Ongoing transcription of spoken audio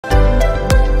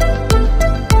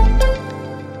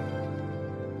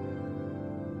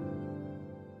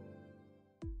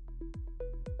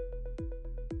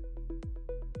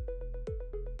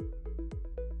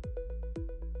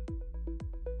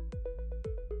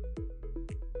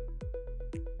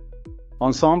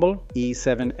Ensemble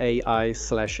E7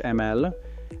 AI/ML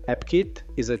AppKit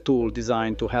is a tool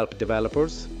designed to help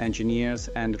developers, engineers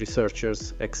and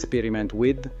researchers experiment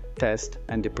with, test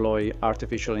and deploy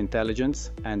artificial intelligence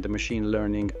and machine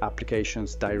learning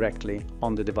applications directly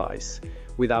on the device,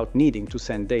 without needing to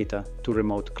send data to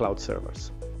remote cloud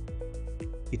servers.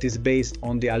 It is based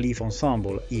on the Alif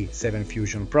Ensemble E7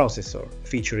 Fusion processor,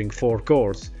 featuring 4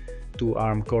 cores, 2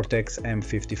 ARM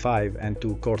Cortex-M55 and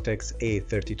 2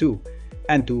 Cortex-A32,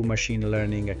 and 2 machine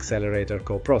learning accelerator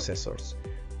coprocessors,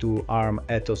 2 ARM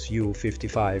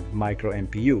Ethos-U55 micro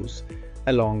MPUs,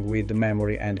 along with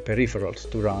memory and peripherals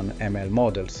to run ML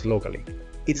models locally.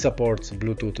 It supports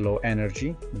Bluetooth Low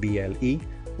Energy, BLE,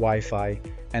 Wi-Fi,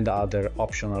 and other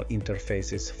optional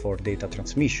interfaces for data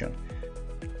transmission.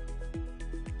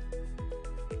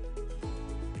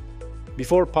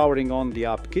 Before powering on the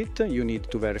AppKit, you need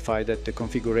to verify that the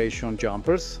configuration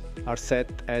jumpers are set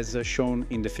as shown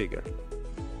in the figure.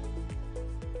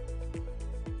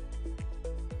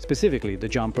 Specifically, the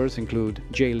jumpers include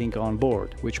J-Link on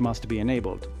board, which must be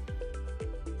enabled,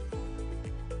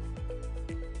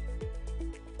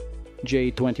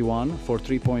 J21 for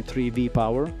 3.3 V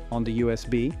power on the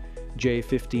USB,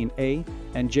 J15A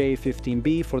and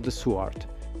J15B for the SUART,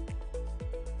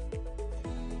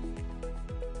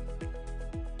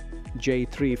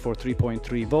 J3 for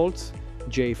 3.3 volts,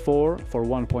 J4 for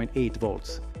 1.8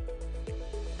 volts,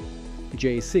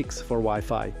 J6 for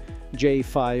Wi-Fi,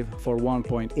 J5 for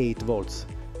 1.8 volts,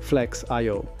 Flex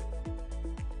I/O,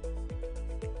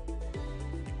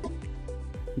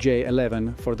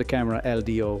 J11 for the camera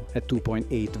LDO at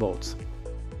 2.8 volts.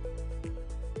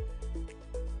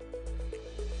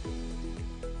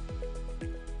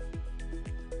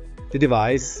 The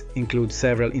device includes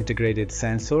several integrated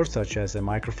sensors such as a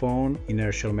microphone,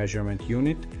 inertial measurement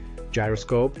unit,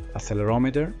 gyroscope,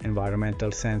 accelerometer,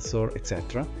 environmental sensor,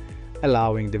 etc.,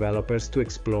 allowing developers to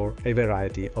explore a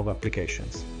variety of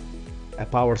applications. A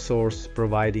power source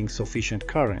providing sufficient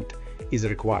current is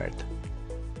required.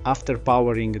 After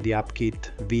powering the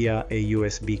AppKit via a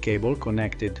USB cable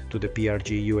connected to the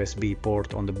PRG USB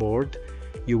port on the board,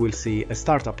 you will see a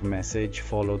startup message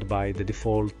followed by the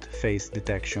default face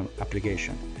detection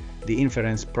application. The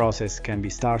inference process can be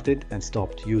started and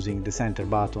stopped using the center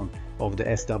button of the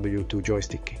SW2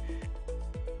 joystick.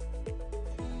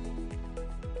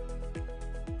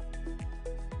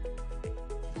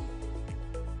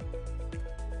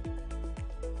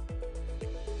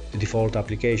 The default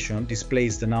application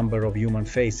displays the number of human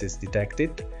faces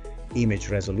detected, image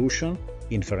resolution,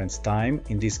 inference time,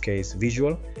 in this case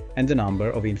visual, and the number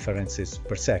of inferences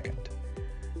per second.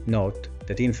 Note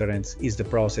that inference is the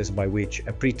process by which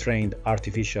a pre-trained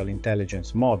artificial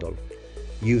intelligence model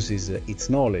uses its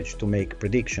knowledge to make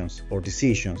predictions or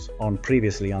decisions on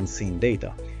previously unseen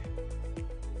data.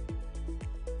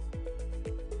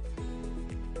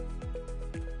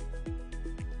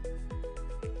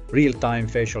 Real-time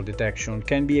facial detection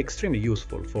can be extremely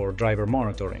useful for driver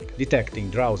monitoring, detecting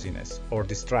drowsiness or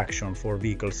distraction for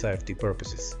vehicle safety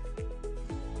purposes.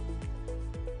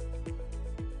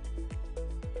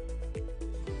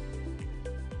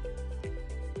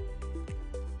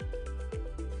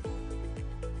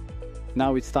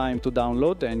 Now it's time to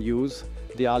download and use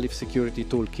the Alif Security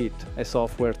Toolkit, a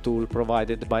software tool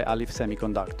provided by Alif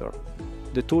Semiconductor.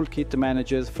 The toolkit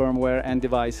manages firmware and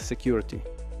device security.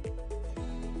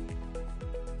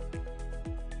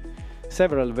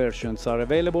 Several versions are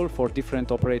available for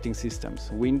different operating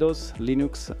systems: Windows,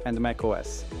 Linux and Mac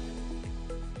OS.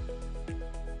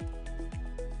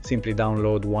 Simply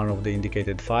download one of the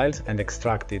indicated files and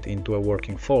extract it into a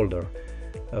working folder.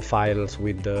 Files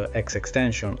with the X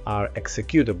extension are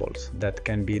executables that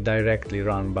can be directly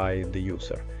run by the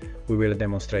user. We will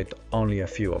demonstrate only a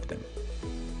few of them.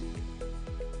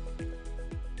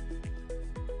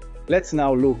 Let's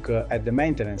now look at the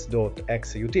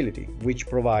maintenance.exe utility, which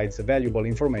provides valuable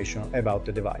information about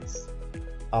the device.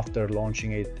 After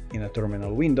launching it in a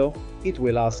terminal window, it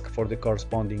will ask for the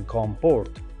corresponding COM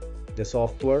port. The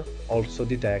software also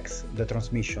detects the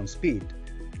transmission speed.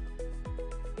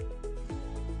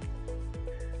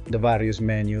 The various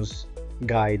menus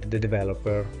guide the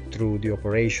developer through the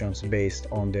operations based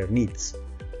on their needs.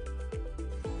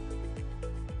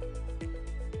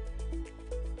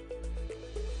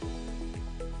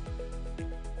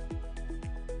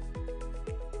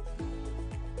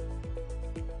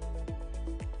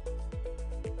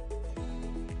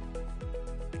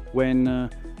 When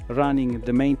running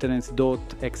the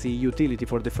maintenance.exe utility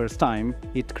for the first time,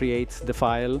 it creates the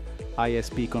file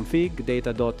ispconfig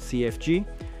data.cfg,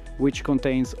 which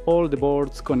contains all the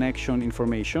board's connection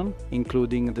information,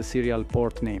 including the serial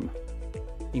port name.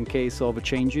 In case of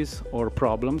changes or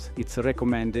problems, it's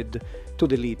recommended to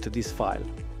delete this file,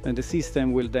 and the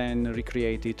system will then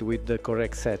recreate it with the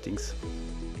correct settings.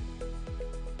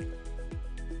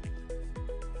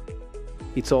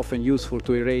 It's often useful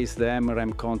to erase the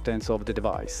MRAM contents of the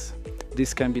device.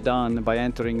 This can be done by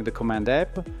entering the command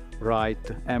app, write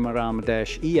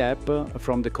mram-eapp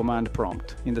from the command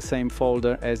prompt in the same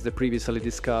folder as the previously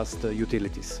discussed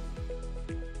utilities.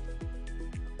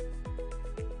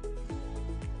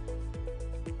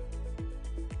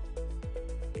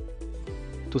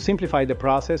 To simplify the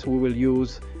process, we will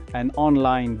use an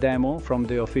online demo from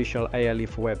the official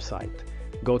Alif website.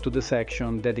 Go to the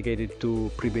section dedicated to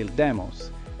pre-built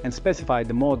demos and specify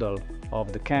the model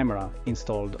of the camera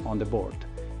installed on the board.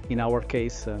 In our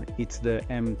case, it's the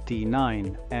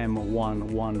MT9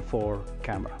 M114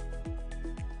 camera.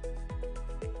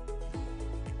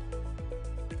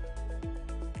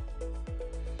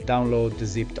 Download the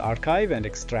zipped archive and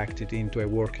extract it into a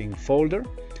working folder.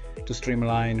 To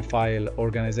streamline file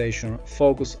organization,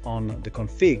 focus on the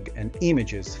config and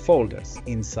images folders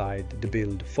inside the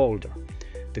build folder.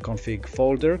 The config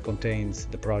folder contains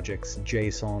the project's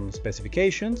JSON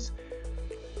specifications,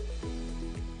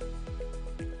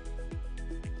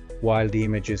 while the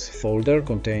images folder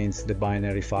contains the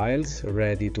binary files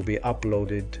ready to be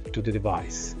uploaded to the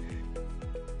device.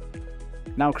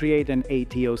 Now create an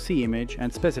ATOC image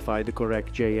and specify the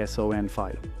correct JSON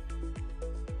file.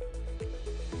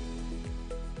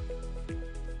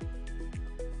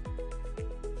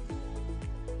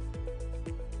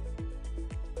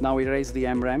 Now erase the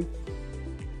MRAM.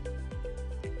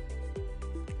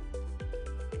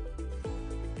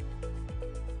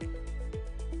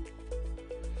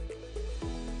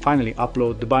 Finally,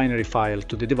 upload the binary file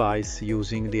to the device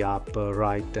using the app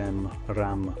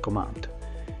write-mram command.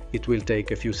 It will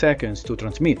take a few seconds to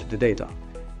transmit the data.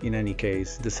 In any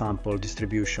case, the sample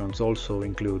distributions also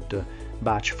include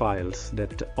batch files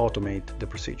that automate the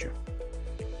procedure.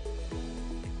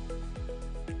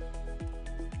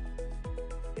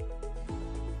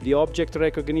 The object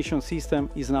recognition system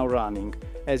is now running.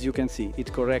 As you can see,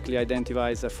 it correctly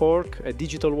identifies a fork, a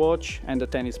digital watch, and a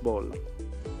tennis ball.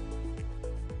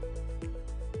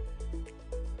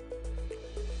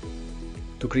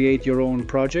 To create your own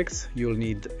projects, you'll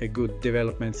need a good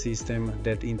development system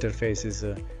that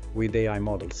interfaces with AI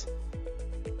models.